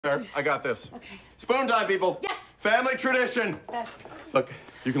There, I got this. Okay. Spoon time, people. Yes. Family tradition. Yes. Look,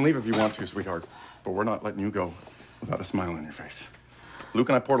 you can leave if you want to, sweetheart, but we're not letting you go without a smile on your face. Luke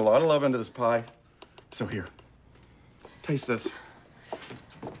and I poured a lot of love into this pie, so here, taste this.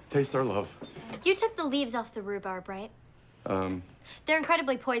 Taste our love. You took the leaves off the rhubarb, right? They're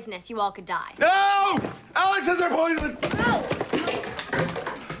incredibly poisonous. You all could die. No! Alex says they're poison! No!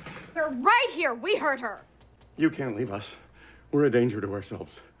 They're right here. We heard her. You can't leave us. We're a danger to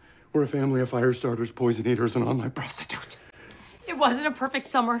ourselves. We're a family of fire starters, poison eaters, and online prostitutes. It wasn't a perfect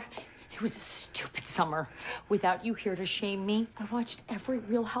summer. It was a stupid summer. Without you here to shame me, I watched every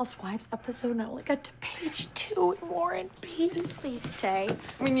Real Housewives episode and I only got to page 2 in War and Peace. Please stay.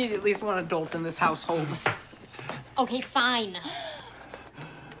 We need at least one adult in this household. Okay, fine.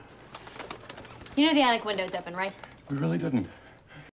 You know the attic window's open, right? We really didn't.